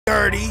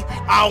dirty.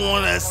 I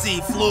wanna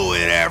see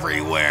fluid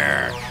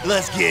everywhere.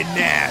 Let's get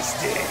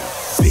nasty.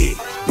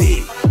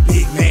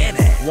 Big man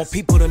ass. Want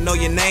people to know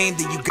your name,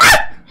 then you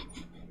got.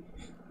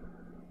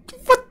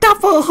 What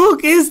type of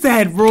hook is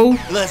that, bro?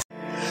 Let's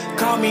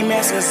call me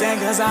Master Zan,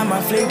 cause I'm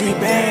a flicky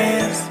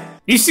bands.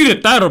 You see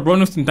the title, bro.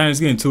 No time, let's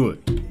get into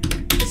it.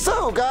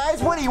 So,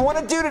 guys, what do you want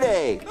to do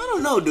today? I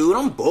don't know, dude.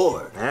 I'm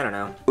bored. I don't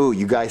know. Ooh,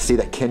 you guys see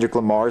that Kendrick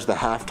Lamar's the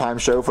halftime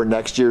show for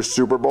next year's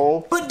Super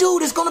Bowl? But,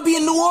 dude, it's gonna be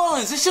in New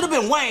Orleans. It should have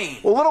been Wayne.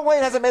 Well, Lil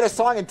Wayne hasn't made a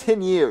song in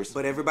 10 years.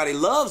 But everybody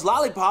loves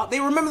Lollipop. They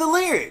remember the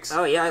lyrics.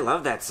 Oh, yeah, I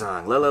love that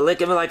song. Lila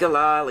licking me like a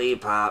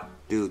lollipop.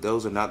 Dude,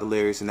 those are not the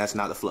lyrics, and that's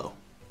not the flow.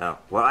 Oh,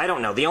 well, I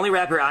don't know. The only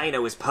rapper I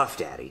know is Puff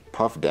Daddy.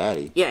 Puff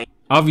Daddy? Yeah.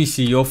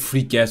 Obviously, your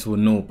freak ass will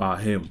know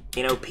about him.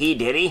 You know, P.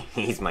 Diddy?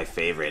 He's my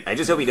favorite. I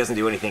just hope he doesn't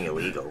do anything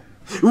illegal.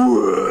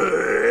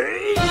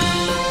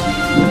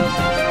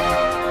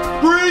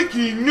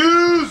 Breaking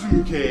news,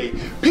 okay?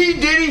 P.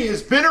 Diddy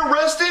has been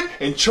arrested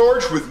and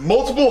charged with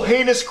multiple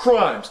heinous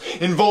crimes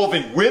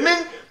involving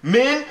women,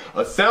 men,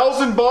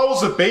 1,000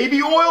 bottles of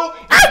baby oil,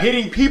 and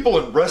hitting people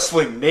and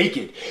wrestling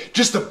naked.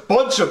 Just a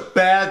bunch of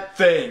bad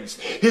things.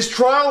 His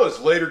trial is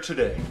later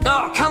today.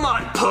 Oh, come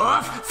on,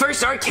 Puff!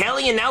 First R.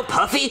 Kelly and now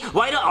Puffy?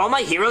 Why do all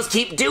my heroes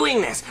keep doing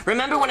this?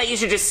 Remember when I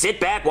used to just sit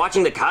back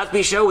watching The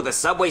Cosby Show with a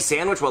Subway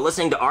sandwich while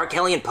listening to R.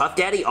 Kelly and Puff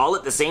Daddy all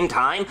at the same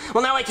time?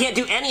 Well, now I can't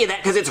do any of that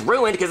because it's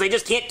ruined because they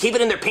just can't keep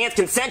it in their pants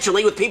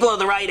consensually with people of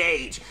the right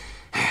age.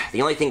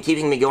 The only thing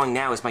keeping me going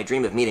now is my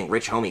dream of meeting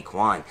Rich Homie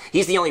Quan.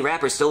 He's the only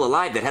rapper still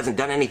alive that hasn't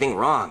done anything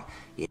wrong.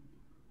 Yeah.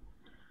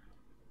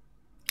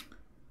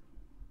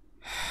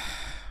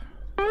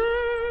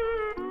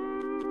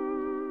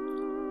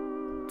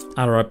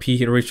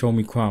 R.I.P. Rich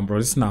Homie Quan, bro.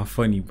 This is not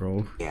funny,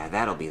 bro. Yeah,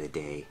 that'll be the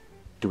day.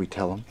 Do we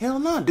tell him? Hell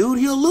no, dude.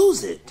 He'll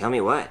lose it. Tell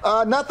me what?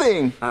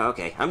 Nothing. Oh,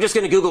 okay. I'm just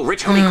gonna Google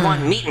Rich Homie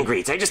Quan meet and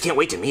greets. I just can't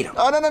wait to meet him.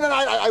 Oh, no,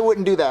 I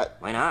wouldn't do that.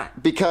 Why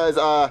not? Because,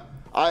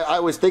 I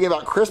was thinking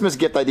about Christmas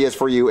gift ideas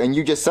for you, and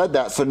you just said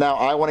that, so now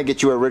I want to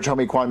get you a Rich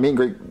Homie Quan meet and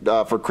greet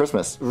for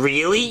Christmas.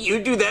 Really?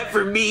 You do that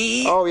for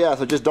me? Oh, yeah,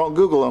 so just don't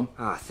Google them.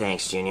 Oh,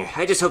 thanks, Junior.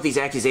 I just hope these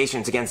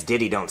accusations against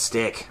Diddy don't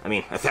stick. I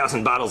mean,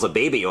 1,000 bottles of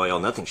baby oil,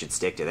 nothing should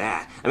stick to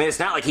that. I mean, it's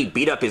not like he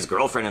beat up his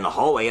girlfriend in the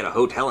hallway at a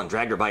hotel and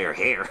dragged her by her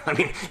hair. I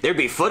mean, there'd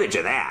be footage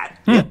of that.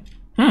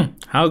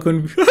 How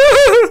can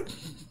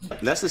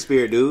That's the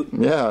spirit, dude.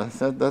 Yeah,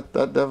 that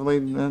definitely...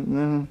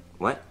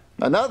 What?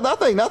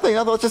 Nothing.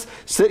 Let's just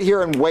sit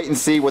here and wait and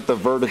see what the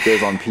verdict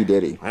is on P.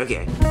 Diddy.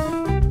 Okay.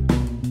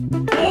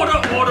 Order.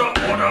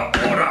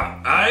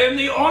 I am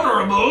the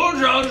Honorable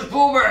Judge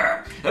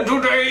Poober, and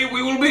today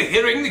we will be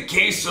hearing the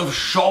case of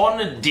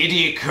Sean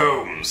Diddy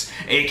Combs,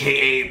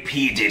 a.k.a.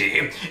 P.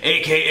 Diddy,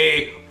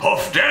 a.k.a.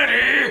 Puff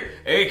Daddy,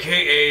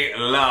 a.k.a.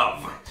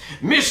 Love.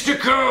 Mr.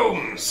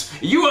 Combs,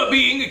 you are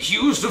being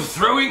accused of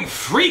throwing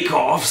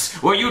freak-offs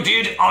where you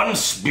did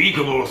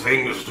unspeakable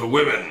things to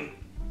women.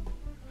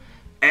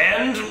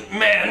 And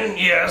men,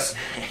 yes.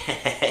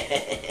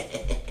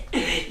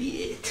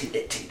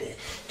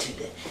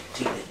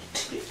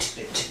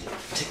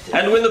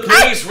 And when the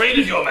police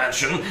raided your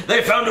mansion,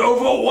 they found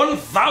over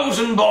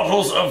 1,000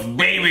 bottles of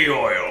baby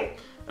oil.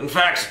 In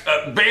fact,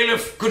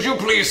 bailiff, could you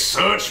please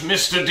search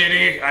Mr.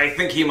 Diddy? I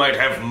think he might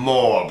have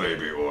more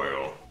baby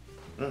oil.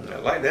 I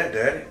like that,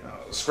 Daddy.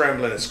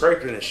 Scrambling and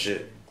scraping and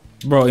shit.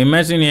 Bro,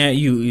 imagine that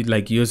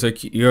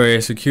you're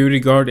a security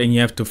guard and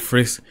you have to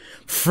frisk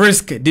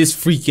this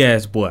freak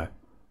ass boy.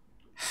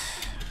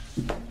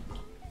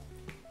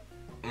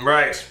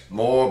 Right,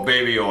 more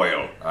baby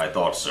oil. I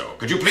thought so.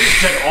 Could you please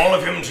check all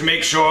of him to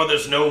make sure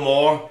there's no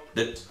more?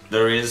 That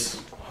there is.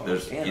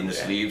 There's in the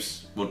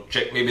sleeves. We'll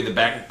check maybe the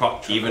back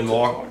part. Even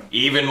more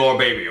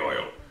baby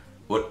oil.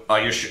 What are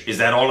you? Is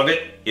that all of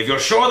it? If you're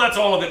sure that's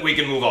all of it, we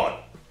can move on.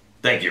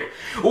 Thank you.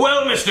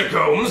 Well, Mr.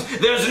 Combs,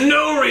 there's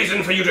no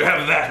reason for you to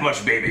have that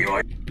much baby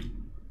oil.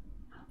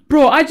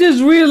 Bro, I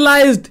just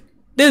realized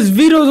there's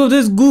videos of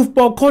this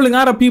goofball calling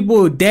other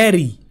people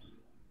daddy.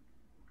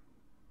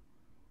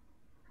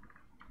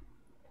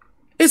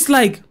 It's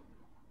like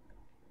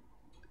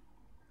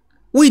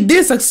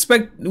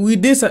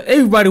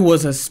everybody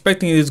was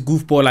suspecting this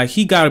goofball like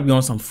he gotta be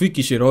on some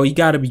freaky shit or he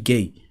gotta be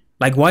gay.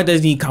 Like, why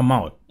doesn't he come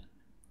out?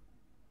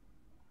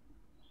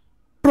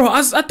 Bro,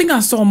 I think I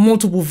saw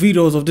multiple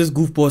videos of this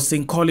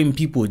goofball calling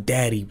people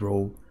daddy,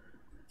 bro.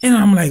 And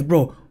I'm like,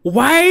 bro,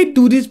 why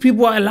do these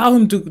people allow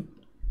him to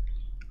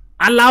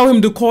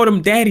call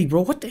them daddy,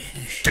 bro? What the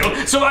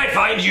hell? So I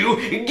find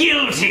you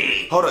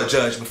guilty. Hold up,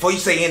 Judge. Before you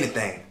say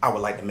anything, I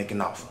would like to make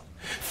an offer.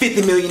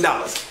 $50 million,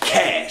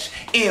 cash,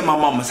 in my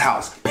mama's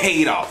house,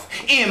 paid off,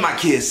 in my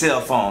kids' cell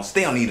phones.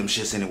 They don't need them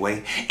shits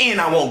anyway. And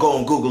I won't go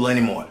on Google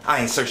anymore.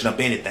 I ain't searching up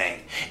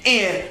anything.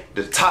 And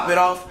to top it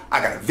off, I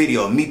got a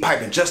video of me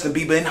piping Justin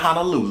Bieber in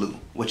Honolulu.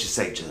 What you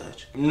say,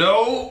 Judge?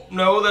 No,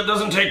 that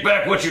doesn't take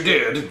back what you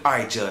did. All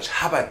right, Judge,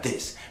 how about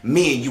this?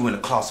 Me and you in the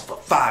closet for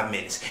 5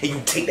 minutes, and you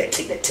take that.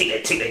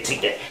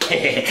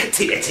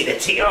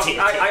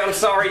 I'm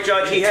sorry,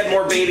 Judge. He had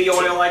more baby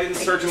oil. I didn't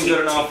search him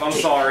good enough. I'm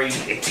sorry.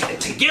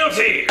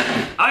 Guilty!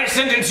 I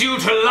sentence you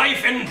to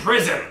life in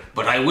prison,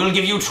 but I will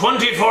give you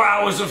 24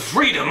 hours of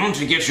freedom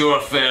to get your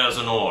affairs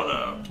in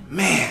order.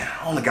 Man,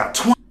 I only got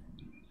 20.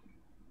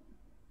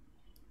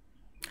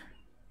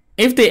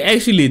 If they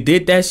actually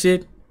did that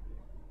shit,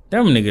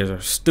 them niggas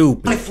are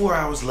stupid. 24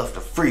 hours left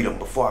of freedom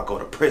before I go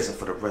to prison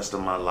for the rest of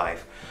my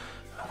life.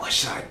 What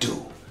should I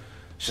do?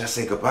 Should I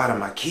say goodbye to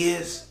my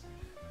kids?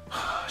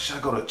 Should I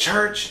go to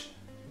church?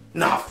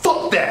 Nah,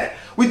 fuck that.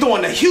 We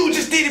throwing the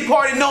hugest Diddy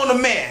party known to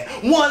man.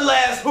 One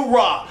last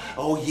hurrah.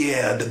 Oh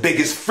yeah, the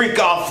biggest freak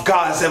off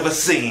God's ever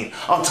seen.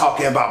 I'm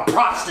talking about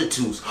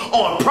prostitutes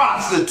on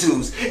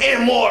prostitutes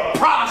and more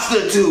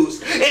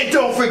prostitutes. And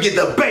don't forget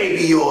the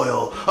baby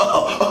oil.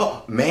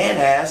 Man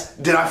ass.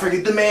 Did I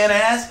forget the man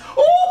ass?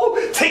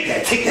 Ooh, take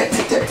that.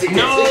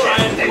 No,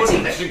 I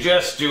wouldn't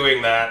suggest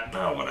doing that.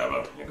 Oh,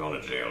 whatever. You're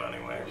going to jail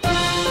anyway.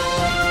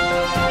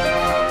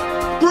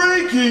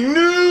 Breaking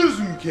news,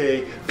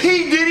 okay?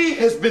 P. Diddy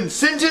has been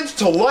sentenced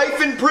to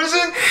life in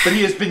prison, but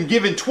he has been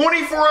given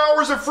 24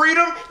 hours of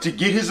freedom to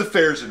get his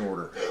affairs in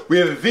order. We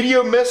have a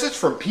video message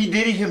from P.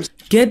 Diddy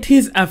himself. Get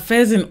his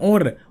affairs in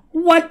order.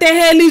 What the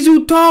hell is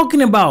you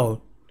talking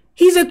about?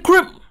 He's a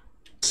crip.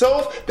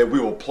 That we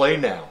will play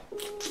now.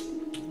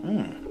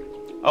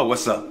 Oh,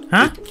 what's up?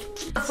 Huh?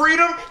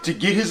 Freedom to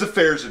get his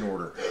affairs in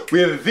order.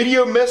 We have a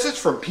video message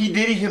from P.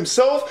 Diddy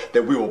himself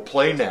that we will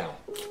play now.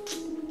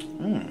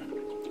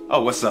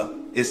 Oh, what's up?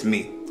 It's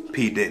me,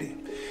 P. Diddy.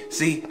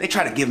 See, they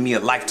try to give me a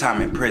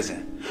lifetime in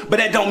prison. But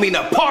that don't mean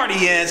the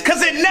party ends,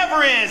 cause it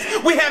never ends.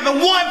 We having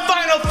one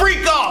final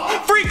freak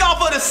off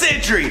of the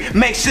century.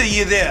 Make sure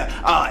you're there.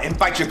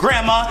 Invite your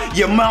grandma,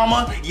 your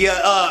mama,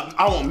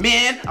 I want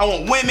men, I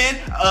want women,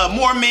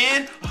 more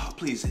men. Oh,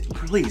 please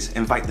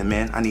invite the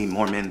men. I need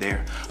more men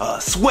there.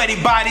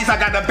 Sweaty bodies, I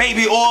got the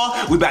baby oil.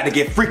 We about to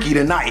get freaky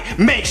tonight.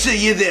 Make sure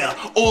you're there.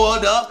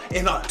 Oiled up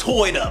and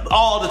toyed up.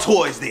 All the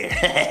toys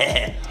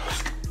there.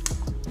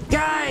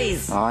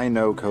 Guys! I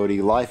know,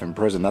 Cody. Life in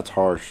prison, that's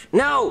harsh.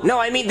 No,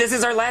 I mean, this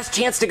is our last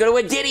chance to go to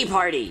a Diddy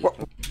party.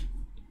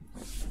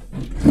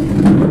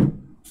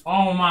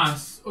 Oh my,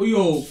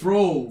 yo,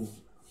 bro.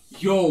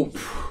 Yo,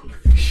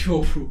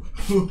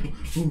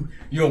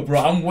 bro,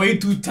 I'm way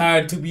too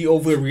tired to be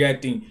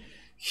overreacting.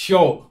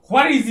 Yo,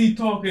 what is he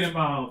talking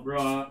about,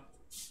 bro?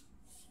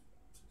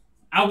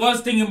 I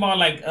was thinking about,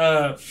 like,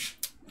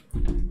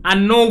 I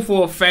know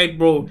for a fact,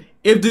 bro,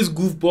 if this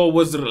goofball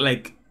was,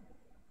 like,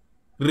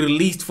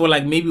 released for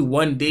like maybe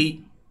one day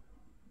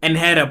and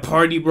had a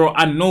party, bro,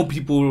 I know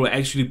people will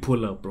actually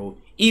pull up, bro.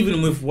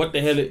 Even with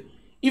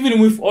even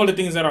with all the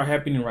things that are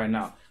happening right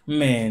now.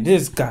 Man,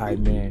 this guy,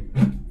 man.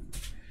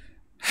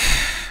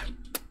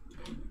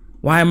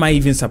 Why am I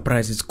even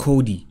surprised? It's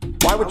Cody.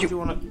 Why would you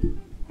wanna?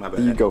 My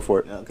bad. You go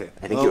for it. Okay.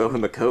 I think you owe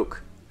him a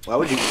Coke. Why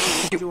would you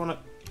wanna?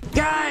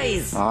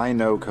 Guys! I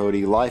know,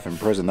 Cody. Life in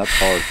prison, that's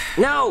hard.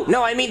 No,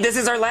 I mean, this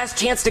is our last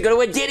chance to go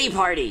to a Diddy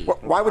party.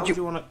 Why would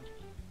you wanna?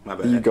 My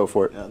bad. You go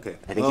for it. Okay.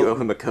 I think you owe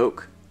him a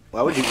Coke.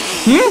 Why would you?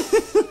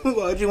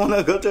 Why would you want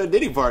to go to a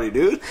Diddy party,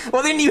 dude?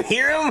 Well, didn't you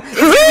hear him? He's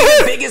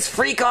the biggest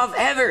freak off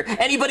ever.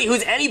 Anybody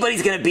who's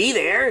anybody's gonna be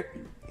there.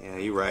 Yeah,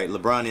 you're right.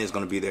 LeBron is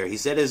gonna be there. He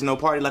said there's no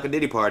party like a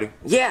Diddy party.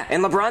 Yeah,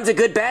 and LeBron's a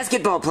good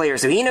basketball player,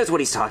 so he knows what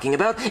he's talking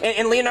about.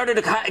 And Leonardo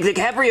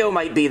DiCaprio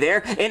might be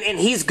there, and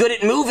he's good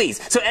at movies.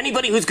 So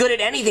anybody who's good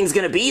at anything's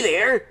gonna be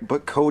there.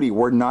 But Cody,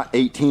 we're not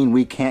 18.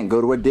 We can't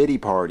go to a Diddy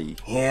party.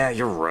 Yeah,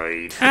 you're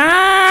right.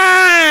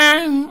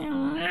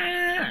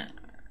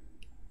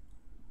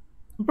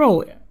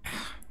 Bro,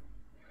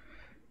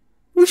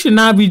 we should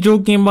not be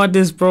joking about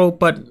this, bro.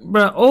 But,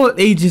 bro, all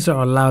ages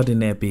are allowed in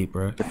that bit,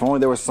 bro. If only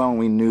there was someone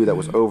we knew that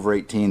was over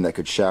 18 that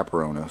could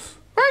chaperone us.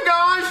 Hey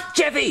guys!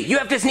 Jeffy, you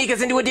have to sneak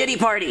us into a Diddy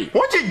party.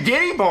 What's a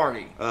Diddy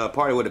party?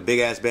 Party with a big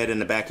ass bed in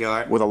the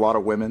backyard. With a lot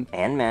of women.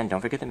 And men, don't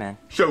forget the men.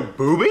 Show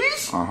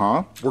boobies?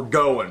 Uh-huh. We're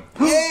going.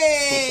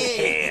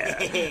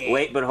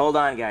 Wait, but hold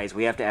on, guys.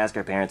 We have to ask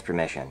our parents'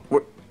 permission.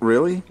 What?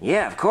 Really?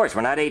 Yeah, of course.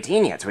 We're not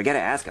 18 yet, so we gotta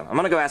ask them. I'm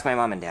gonna go ask my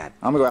mom and dad.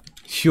 I'm gonna go.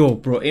 Sure,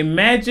 bro.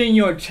 Imagine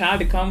your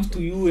child comes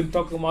to you and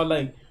talking about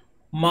like,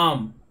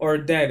 Mom or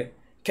Dad,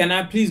 can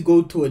I please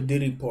go to a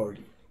Diddy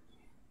party?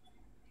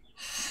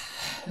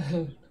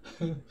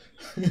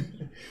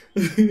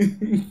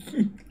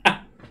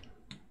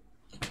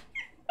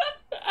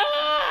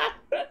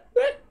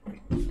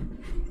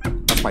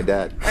 That's my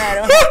dad. I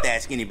don't have to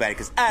ask anybody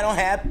because I don't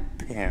have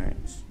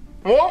parents.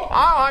 Well,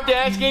 I don't have to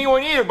ask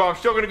anyone either, but I'm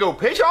still gonna go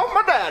piss off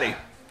my daddy.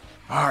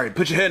 All right,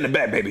 put your head in the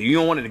back, baby. You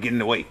don't want it to get in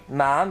the way.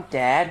 Mom,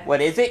 Dad,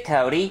 what is it,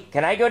 Cody?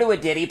 Can I go to a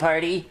Diddy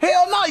party?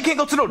 Hell no, you can't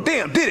go to no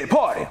damn Diddy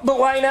party. But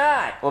why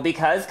not? Well,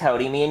 because,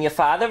 Cody, me and your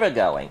father are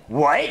going.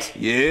 What?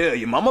 Yeah,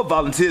 your mama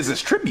volunteers as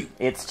tribute.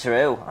 It's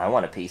true. I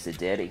want a piece of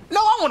Diddy.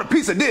 No, I want a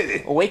piece of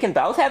Diddy. Well, we can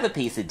both have a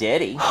piece of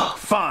Diddy.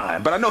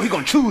 Fine, but I know he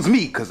gonna choose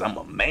me because I'm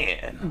a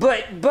man.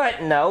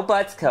 But no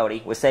buts,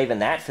 Cody. We're saving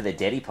that for the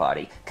Diddy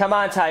party. Come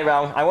on,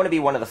 Tyrone. I want to be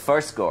one of the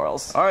first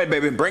girls. All right,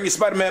 baby, bring your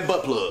Spider-Man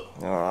butt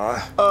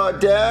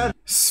plug. Dad?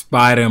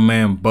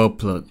 Spider-Man butt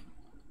plug.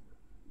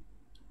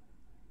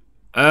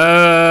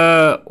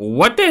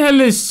 What the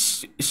hell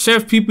is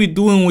Chef Pee-Pee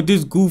doing with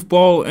this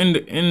goofball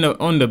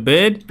on the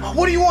bed?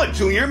 What do you want,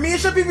 Junior? Me and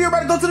Chef Pee-Pee are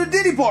about to go to the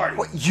Diddy party.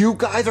 What, you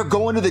guys are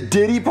going to the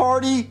Diddy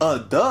party?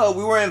 Duh,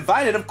 we were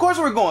invited. Of course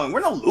we're going.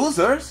 We're no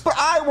losers. But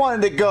I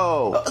wanted to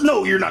go.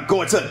 No, you're not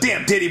going to a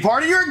damn Diddy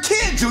party. You're a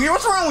kid, Junior.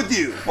 What's wrong with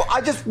you? Well,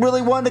 I just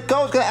really wanted to go.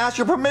 I was going to ask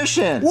your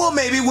permission. Well,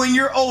 maybe when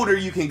you're older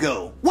you can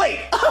go.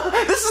 Wait,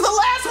 this is the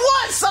last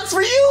one. Sucks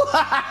for you.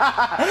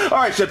 All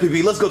right, Chef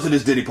Pee-Pee, let's go to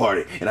this Diddy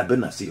party. And I better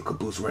not see your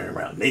caboose running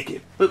around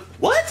naked.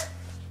 What?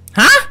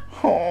 Huh?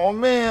 Oh,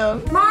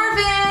 man.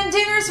 Marvin,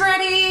 dinner's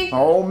ready.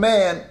 Oh,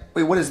 man.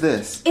 Wait, what is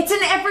this? It's an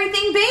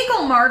everything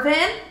bagel,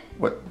 Marvin.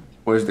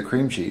 Where's the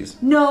cream cheese?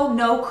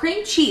 No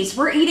cream cheese.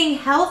 We're eating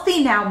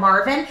healthy now,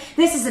 Marvin.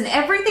 This is an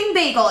everything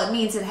bagel. It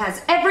means it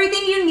has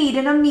everything you need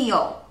in a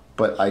meal.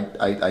 But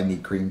I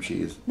need cream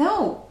cheese.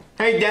 No.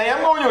 Hey, Daddy,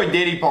 I'm going to a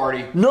Diddy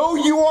party. No,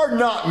 you are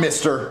not,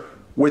 mister.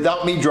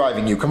 Without me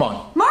driving you. Come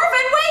on. Marvin,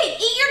 wait!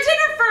 Eat your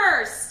dinner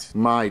first!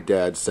 My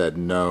dad said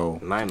no.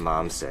 My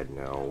mom said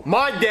no.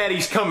 My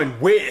daddy's coming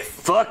with.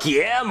 Fuck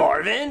yeah,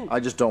 Marvin!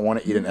 I just don't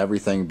want to eat an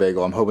everything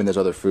bagel. I'm hoping there's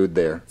other food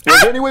there.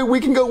 Is there any way we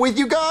can go with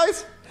you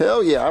guys?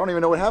 Hell yeah, I don't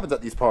even know what happens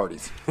at these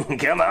parties.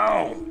 Come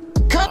on!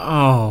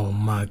 Oh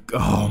my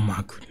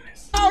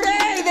goodness.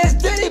 Hey, this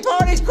Diddy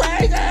party's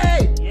crazy!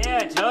 Yeah,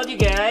 I told you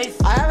guys.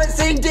 I haven't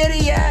seen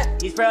Diddy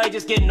yet. He's probably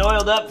just getting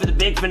oiled up for the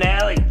big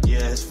finale.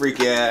 Yeah, his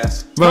freaky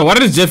ass. Bro,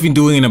 what is Jeffy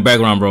doing in the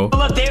background, bro? Oh,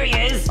 look, there he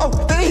is. Oh,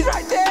 he's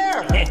right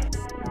there.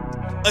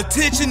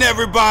 Attention,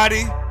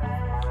 everybody.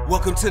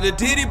 Welcome to the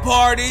Diddy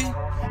party.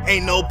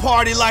 Ain't no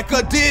party like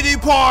a Diddy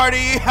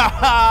party.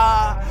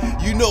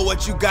 You know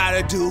what you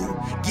gotta do.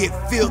 Get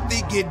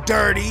filthy, get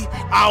dirty.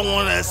 I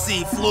wanna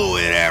see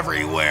fluid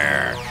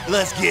everywhere.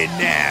 Let's get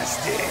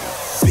nasty.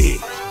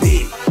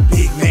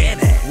 Big man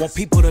ass. Want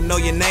people to know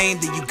your name,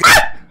 then you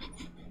got.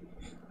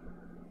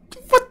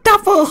 What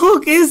type of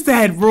hook is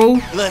that, bro?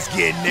 Let's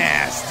get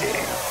nasty.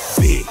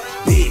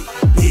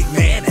 Big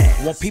man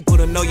ass. Want people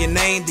to know your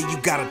name, then you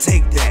gotta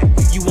take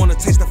that. You wanna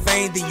taste the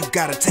fame, then you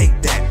gotta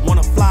take that.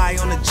 Wanna fly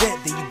on a jet,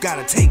 then you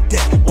gotta take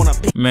that. Wanna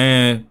be.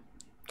 Man,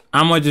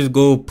 I'ma just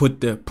go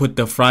put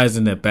the fries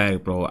in the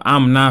bag, bro.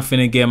 I'm not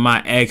finna get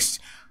my ex.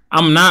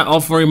 I'm not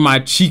offering my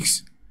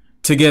cheeks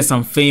to get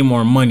some fame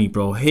or money,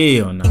 bro.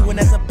 Hell no. When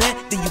there's a bet,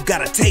 then you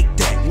gotta take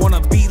that.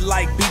 Wanna be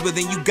like Bieber,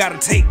 then you gotta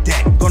take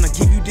that. Gonna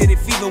give you Diddy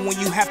fever when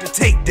you have to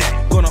take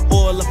that. Gonna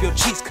oil up your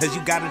cheeks cause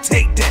you gotta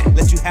take that.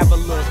 Let you have a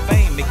little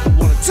fame, make you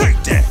wanna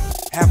take that.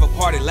 Have a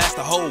party last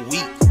a whole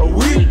week. A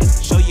week.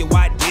 Show you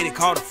why Diddy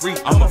called a freak.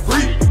 I'm a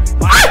freak.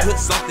 Why put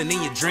something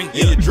in your drink?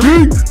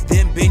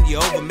 Then bend you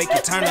over, make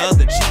you turn the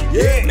other cheek.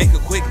 Yeah. Make a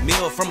quick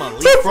meal from a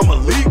leak.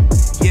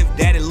 Give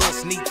daddy a little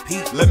sneak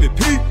peek. Let me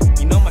peek.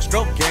 You know my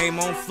stroke game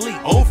on fleek.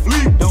 On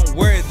fleek. Don't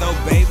worry though,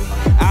 baby.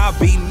 I'll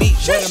be neat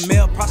with a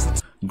male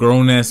prostitute.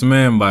 Grown ass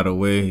man, by the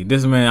way.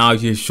 This man out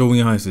here showing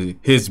us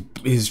his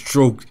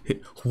stroke.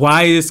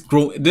 Why is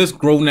this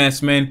grown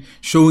ass man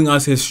showing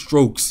us his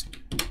strokes?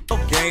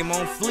 Game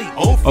on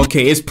fleek.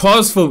 Okay, it's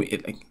pause for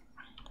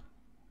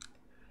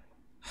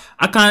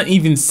I can't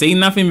even say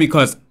nothing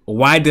because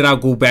why did I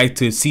go back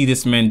to see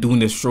this man doing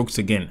the strokes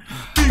again?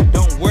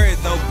 Don't worry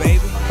though,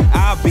 baby.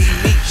 I'll be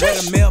neat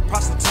with a male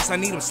prostitutes. I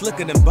need them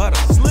slicker than butter.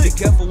 Be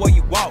careful where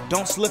you walk,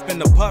 don't slip in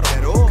the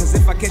puddle. Cause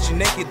if I catch you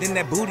naked, then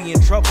that booty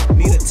in trouble.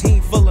 Need a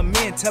team full of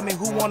men, tell me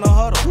who wanna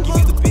huddle. Give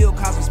you the Bill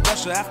Cosby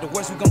special,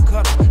 afterwards we gon'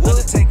 cut them.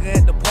 Undertaker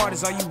at the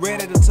parties, are you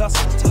ready to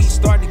tussle? When you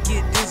start to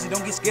get dizzy,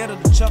 don't get scared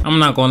of the chuckle. I'm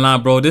not gonna lie,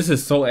 bro. This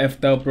is so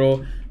effed up,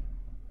 bro.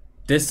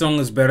 This song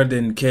is better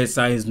than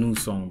KSI's new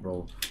song,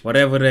 bro.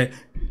 Whatever that.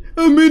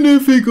 I mean, I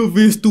think of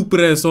his stupid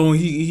ass song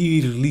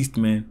he released,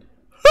 man.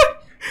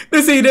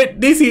 They say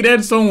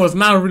that song was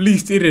not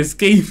released. It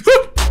escaped.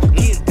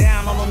 Get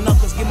down on them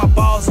knuckles, get my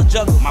balls a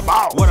juggle. My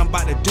balls. What I'm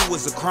about to do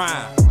is a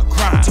crime.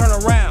 Turn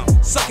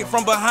around, suck it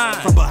from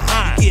behind.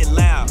 You get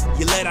loud,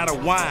 you let out a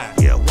whine.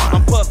 Yeah, wine.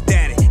 I'm Puff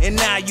Daddy, and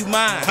now you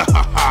mine.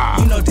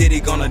 You know Diddy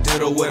gonna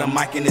diddle with a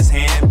mic in his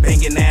hand,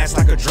 banging ass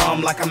like a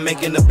drum, like I'm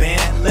making a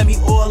band. Let me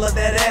oil up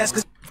that ass,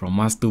 cause From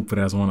my stupid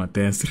ass wanna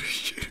dance to this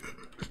shit.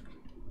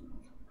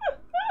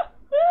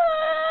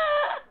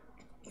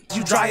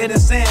 you drier than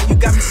sand. You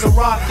got me so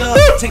rocked up.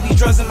 Take these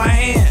drugs in my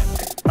hand.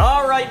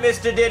 All right,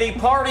 Mr. Diddy,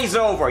 party's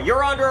over.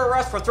 You're under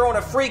arrest for throwing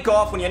a freak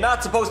off when you're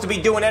not supposed to be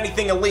doing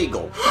anything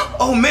illegal.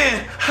 Oh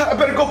man, I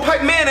better go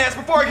pipe man ass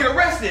before I get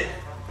arrested.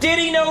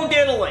 Diddy no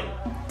diddling.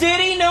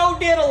 Diddy no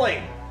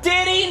diddling.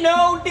 Diddy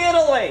no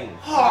diddling.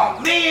 Oh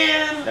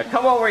man. Now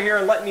come over here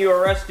and let me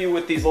arrest you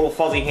with these little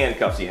fuzzy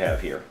handcuffs you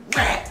have here.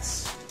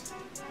 Rats.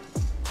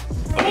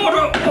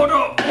 Order.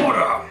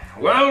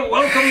 Well,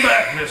 welcome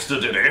back,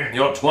 Mr. Diddy.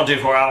 Your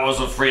 24 hours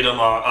of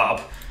freedom are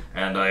up.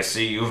 And I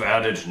see you've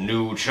added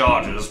new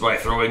charges by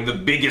throwing the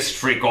biggest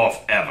freak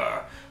off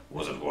ever.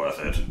 Was it worth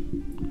it?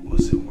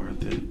 Was it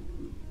worth it?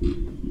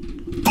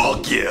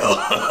 Fuck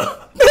yeah!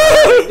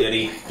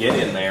 Diddy, get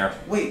in there.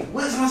 Wait,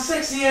 where's my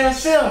sexy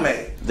ass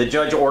cellmate? The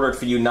judge ordered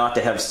for you not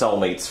to have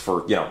cellmates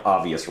for,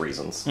 obvious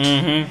reasons.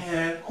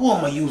 Man, who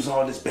am I use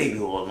all this baby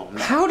oil on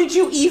now? How did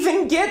you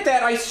even get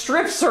that? I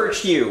strip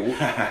searched you.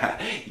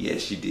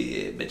 Yes, you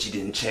did, but you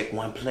didn't check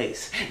one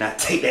place. Now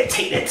take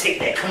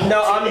that, come on.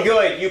 No, I'm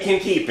good. You can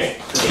keep it.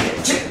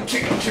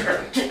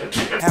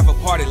 Have a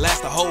party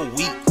last a whole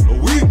week. A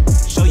week.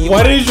 Show you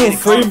What is your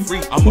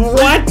favorite?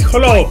 What?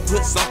 Hold on.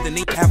 Put something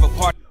in. Have a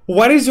party.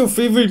 What is your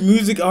favorite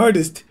music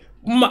artist?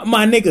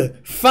 My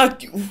nigga,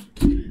 fuck you.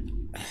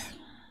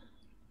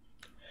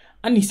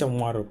 I need some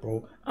water,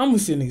 bro. I'm gonna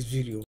see you next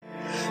video.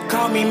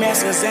 Call me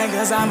Master Zen,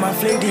 cause I'm a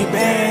 50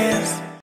 bands.